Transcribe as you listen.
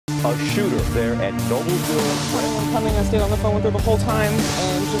a shooter there at Noblesville. Everyone coming and stayed on the phone with her the whole time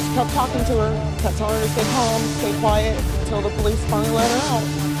and just kept talking to her, kept telling her to stay calm, stay quiet, until the police finally let her out.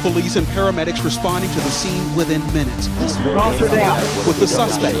 Police and paramedics responding to the scene within minutes, with the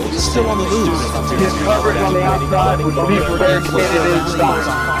suspect still on the loose. He's covered on the outside with people barricaded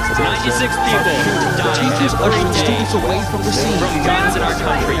inside. 96 people died. Teachers ushering students away from the scene. Guns in our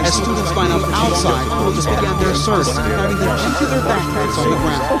country. As students line up outside, police began their search, having them empty their backpacks on the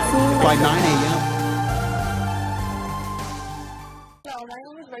ground. By 9 a.m. Hello, my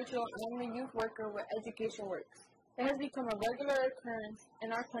name is Rachel, and I'm the youth worker with EducationWorks. It has become a regular occurrence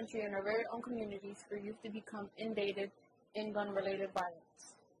in our country and our very own communities for youth to become inundated in gun-related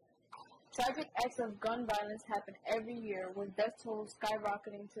violence. Tragic acts of gun violence happen every year, with death tolls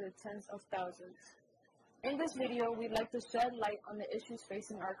skyrocketing to the tens of thousands. In this video, we'd like to shed light on the issues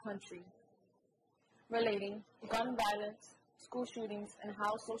facing our country, relating gun violence, school shootings, and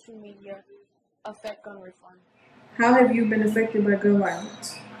how social media affect gun reform. How have you been affected by gun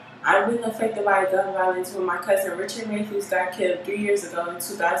violence? I've been affected by gun violence when my cousin Richard Matthews got killed 3 years ago in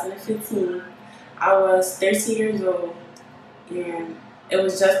 2015. I was 13 years old, and it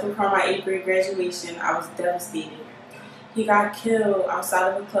was just before my 8th grade graduation. I was devastated. He got killed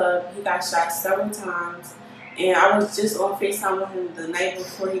outside of a club. He got shot several times, and I was just on FaceTime with him the night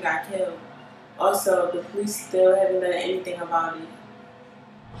before he got killed. Also, the police still haven't done anything about it.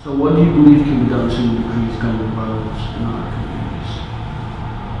 So what do you believe can be done to decrease gun violence in our communities?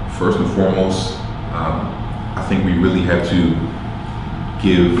 First and foremost, I think we really have to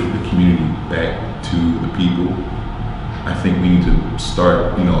give the community back to the people. I think we need to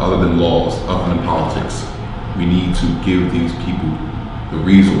start, other than laws, other than politics, we need to give these people the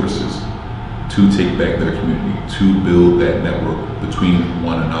resources to take back their community, to build that network between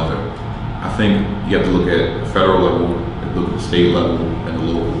one another. I think you have to look at the federal level, look at the state level, and the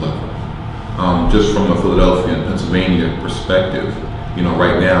local level. Just from a Philadelphia and Pennsylvania perspective,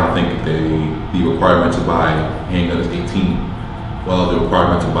 right now I think the requirement to buy a handgun is 18, while the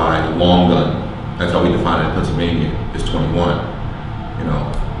requirement to buy a long gun, that's how we define it in Pennsylvania, is 21.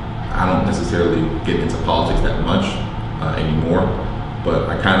 I don't necessarily get into politics that much anymore, but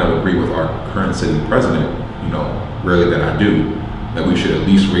I kind of agree with our current sitting president, really that I do, that we should at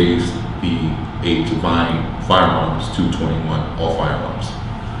least raise the age of buying firearms to 21, all firearms.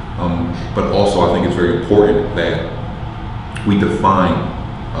 But also I think it's very important that we define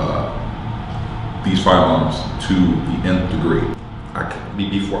these firearms to the nth degree.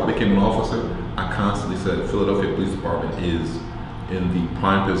 Before I became an officer, I constantly said Philadelphia Police Department is in the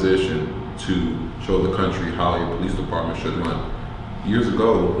prime position to show the country how a police department should run. Years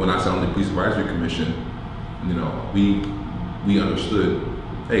ago, when I sat on the Police Advisory Commission, we understood,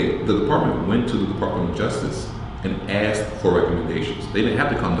 hey, the department went to the Department of Justice and asked for recommendations. They didn't have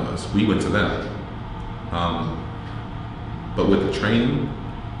to come to us, we went to them. But with the training,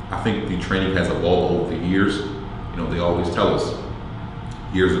 I think the training has evolved over the years. They always tell us.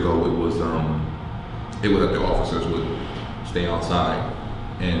 Years ago, it was that the officers would stay outside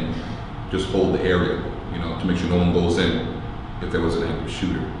and just hold the area, to make sure no one goes in if there was an active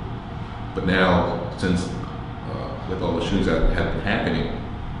shooter. But now, since with all the shootings that have been happening,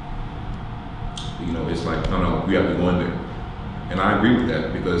 it's like, no, we have to go in there. And I agree with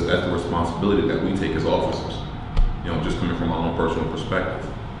that, because that's the responsibility that we take as officers. Just coming from my own personal perspective.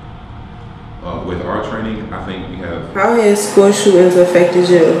 With our training, I think we have... How has school shootings affected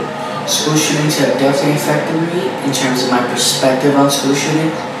you? School shootings have definitely affected me in terms of my perspective on school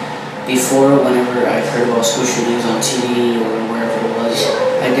shooting. Before, whenever I've heard about school shootings on TV or wherever it was,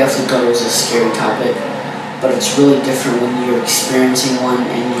 I definitely thought it was a scary topic. But it's really different when you're experiencing one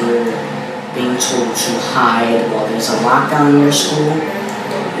and you're being told to hide while there's a lockdown in your school.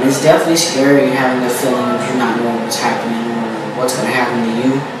 And it's definitely scary having the feeling of you not knowing what's happening or what's going to happen to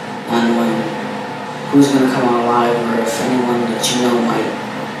you, not knowing who's going to come out alive or if anyone that you know might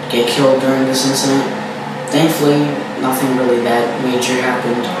get killed during this incident. Thankfully, nothing really that major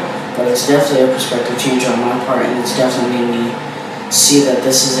happened, but it's definitely a perspective change on my part, and it's definitely made me see that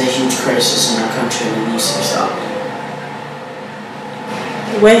this is a huge crisis in our country and it needs to be stopped.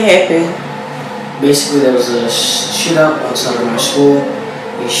 What happened? Basically, there was a shootout outside of my school.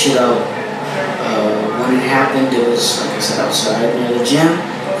 A shootout, when it happened, it was, like I said, outside near the gym,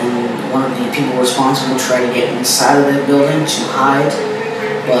 and one of the people responsible tried to get inside of that building to hide,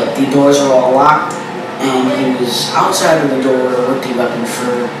 but the doors were all locked, and he was outside of the door with the weapon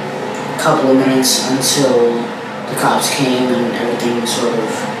for a couple of minutes until the cops came and everything sort of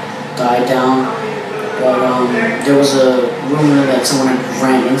died down. But there was a rumor that someone had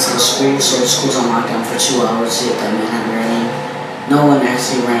ran into the school, so the school's on lockdown for 2 hours to get that man had ran in. no one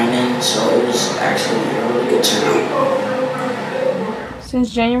actually ran in, so it was actually a really good turnout.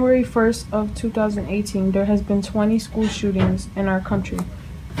 Since January 1st of 2018, there has been 20 school shootings in our country.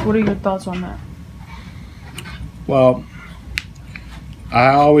 What are your thoughts on that? Well, I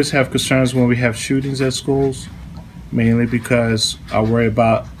always have concerns when we have shootings at schools, mainly because I worry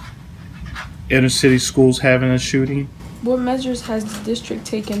about inner city schools having a shooting. What measures has the district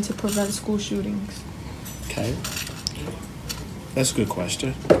taken to prevent school shootings? Okay, that's a good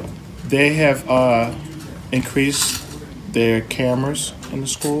question. They have increased their cameras in the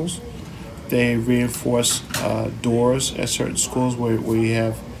schools. They reinforce doors at certain schools where we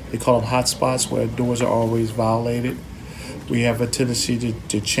have, they call them hot spots, where doors are always violated. We have a tendency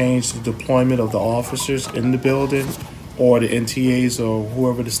to change the deployment of the officers in the building or the NTAs or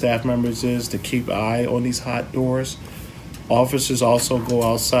whoever the staff members is to keep an eye on these hot doors. Officers also go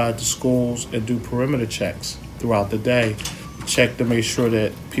outside the schools and do perimeter checks throughout the day. Check to make sure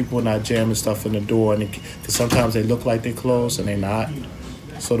that people are not jamming stuff in the door, and because sometimes they look like they're closed and they're not.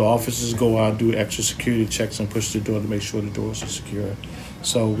 So the officers go out and do extra security checks and push the door to make sure the doors are secure.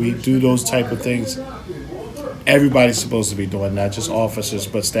 So we do those type of things. Everybody's supposed to be doing, not just officers,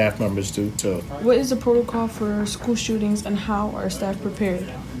 but staff members do too. What is the protocol for school shootings and how are staff prepared?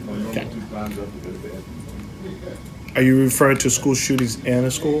 Okay. Are you referring to school shootings in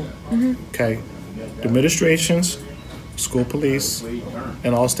a school? Mm-hmm. Okay. The administrations, school police,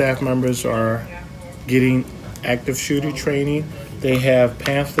 and all staff members are getting active shooter training. They have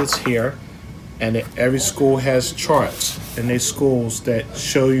pamphlets here, and every school has charts in their schools that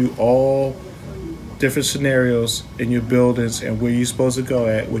show you all different scenarios in your buildings and where you're supposed to go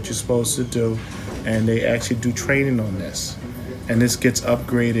at, what you're supposed to do, and they actually do training on this. And this gets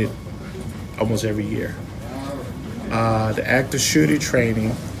upgraded almost every year. The active shooter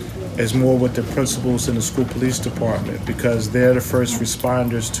training is more with the principals in the school police department because they're the first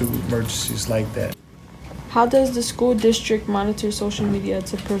responders to emergencies like that. How does the school district monitor social media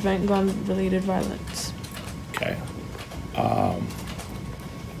to prevent gun-related violence? Okay.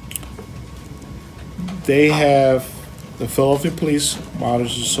 They have, the Philadelphia Police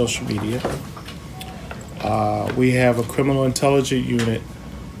monitors social media. We have a criminal intelligence unit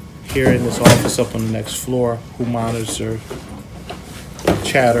here in this office up on the next floor who monitors their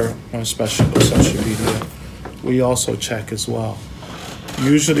chatter on social media. We also check as well.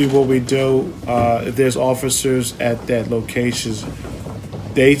 Usually what we do, if there's officers at that locations,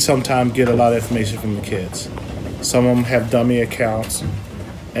 they sometimes get a lot of information from the kids. Some of them have dummy accounts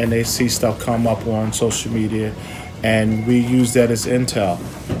and they see stuff come up on social media, and we use that as intel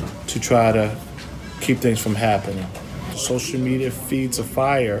to try to keep things from happening. Social media feeds a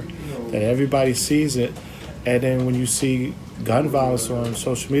fire that everybody sees it, and then when you see gun violence on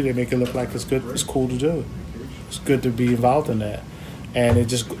social media, make it look like it's good, it's cool to do. It's good to be involved in that, and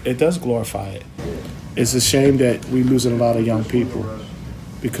it does glorify it. It's a shame that we're losing a lot of young people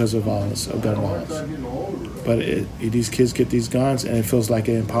because of violence, of gun violence. But these kids get these guns, and it feels like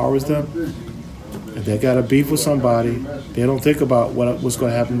it empowers them. If they got a beef with somebody, they don't think about what's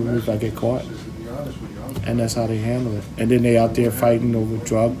going to happen to me if I get caught. And that's how they handle it. And then they out there fighting over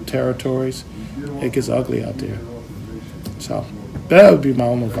drug territories. It gets ugly out there. So that would be my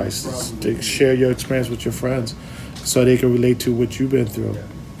own advice, to share your experience with your friends so they can relate to what you've been through.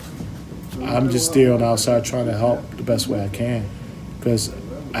 I'm just there on the outside trying to help the best way I can, because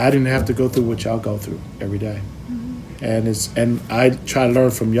I didn't have to go through what y'all go through every day. And I try to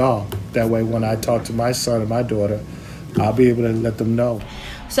learn from y'all. That way when I talk to my son and my daughter, I'll be able to let them know.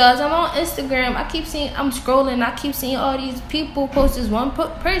 So as I'm on Instagram, I'm scrolling, I keep seeing all these people post this one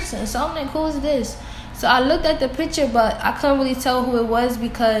person. So I'm like, who is this? So I looked at the picture, but I couldn't really tell who it was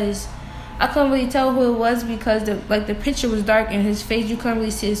because the picture was dark and his face, you couldn't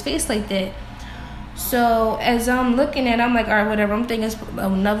really see his face like that. So as I'm looking at it, I'm like, all right, whatever. I'm thinking it's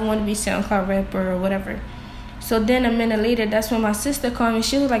another one to be SoundCloud rapper or whatever. So then a minute later, that's when my sister called me.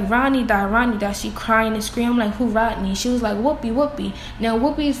 She was like, Ronnie died. She crying and screaming. I'm like, who Rodney? She was like, Whoopi. Now,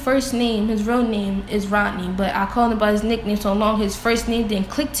 Whoopi's first name, his real name is Rodney, but I called him by his nickname so long, his first name didn't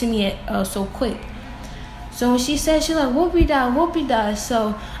click to me so quick. So when she said, she's like, Whoopi died.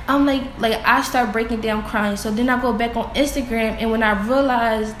 So I'm like I start breaking down crying. So then I go back on Instagram, and when I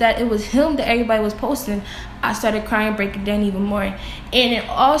realized that it was him that everybody was posting, I started crying, breaking down even more. And it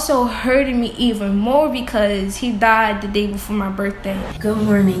also hurted me even more because he died the day before my birthday. Good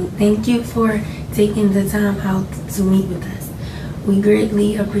morning. Thank you for taking the time out to meet with us. We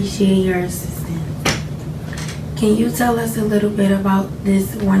greatly appreciate your assistance. Can you tell us a little bit about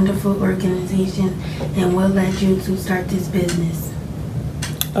this wonderful organization and what led you to start this business?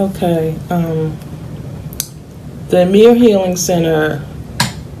 Okay. The Amir Healing Center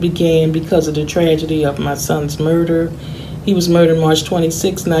began because of the tragedy of my son's murder. He was murdered March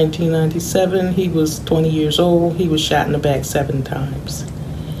 26, 1997. He was 20 years old. He was shot in the back 7 times.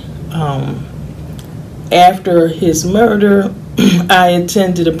 After his murder, I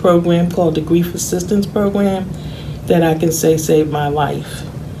attended a program called the Grief Assistance Program that I can say saved my life.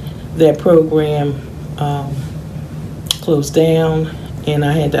 That program closed down, and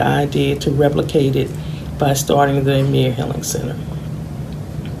I had the idea to replicate it by starting the Amir Healing Center.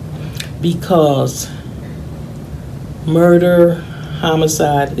 Because murder,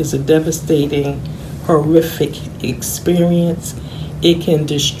 homicide is a devastating, horrific experience. It can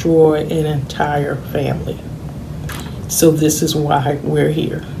destroy an entire family. So this is why we're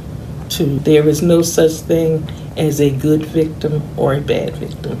here. There is no such thing as a good victim or a bad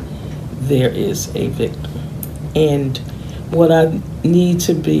victim. There is a victim. And what I need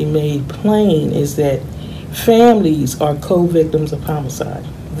to be made plain is that families are co-victims of homicide.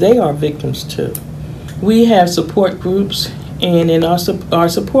 They are victims too. We have support groups, and in our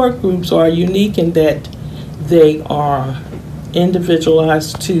support groups are unique in that they are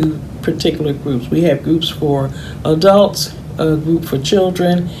individualized to particular groups. We have groups for adults, a group for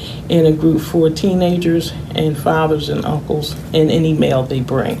children, and a group for teenagers and fathers and uncles and any male they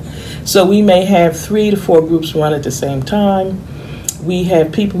bring. So we may have 3 to 4 groups run at the same time. We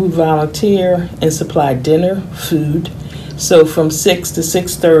have people who volunteer and supply dinner, food. So from 6 to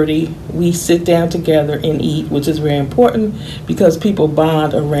 6:30, we sit down together and eat, which is very important because people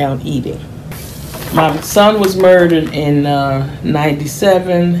bond around eating. My son was murdered in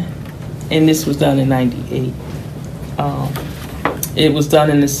 97, and this was done in 98. It was done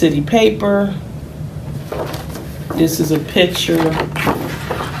in the city paper. This is a picture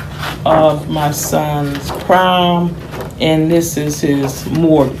of my son's prom, and this is his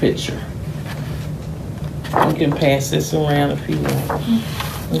morgue picture. You can pass this around if you want.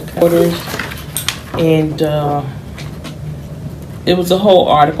 Okay. And it was a whole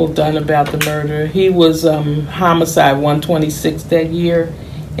article done about the murder. He was homicide 126 that year,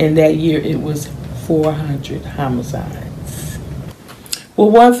 and that year it was 400 homicides. Well,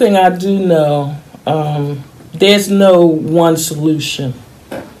 one thing I do know, there's no one solution.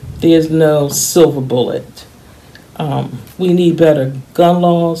 There's no silver bullet. We need better gun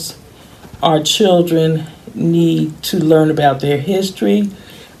laws. Our children need to learn about their history.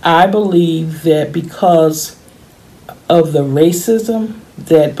 I believe that because of the racism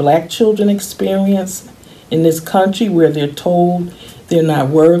that black children experience in this country, where they're told they're not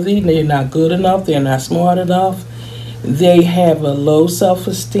worthy, they're not good enough, they're not smart enough, they have a low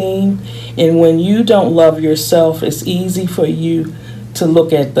self-esteem. And when you don't love yourself, it's easy for you to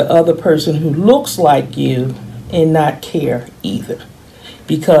look at the other person who looks like you and not care either,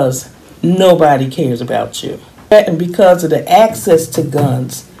 because nobody cares about you. And because of the access to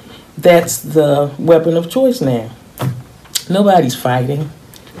guns, that's the weapon of choice now. Nobody's fighting,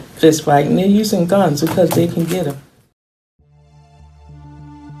 fist fighting. They're using guns because they can get them.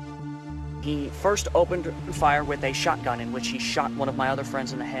 He first opened fire with a shotgun in which he shot one of my other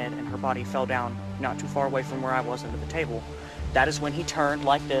friends in the head, and her body fell down not too far away from where I was under the table. That is when he turned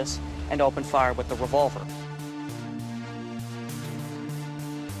like this and opened fire with the revolver.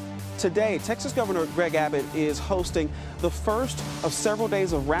 Today, Texas Governor Greg Abbott is hosting the first of several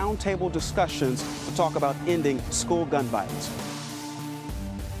days of roundtable discussions to talk about ending school gun violence.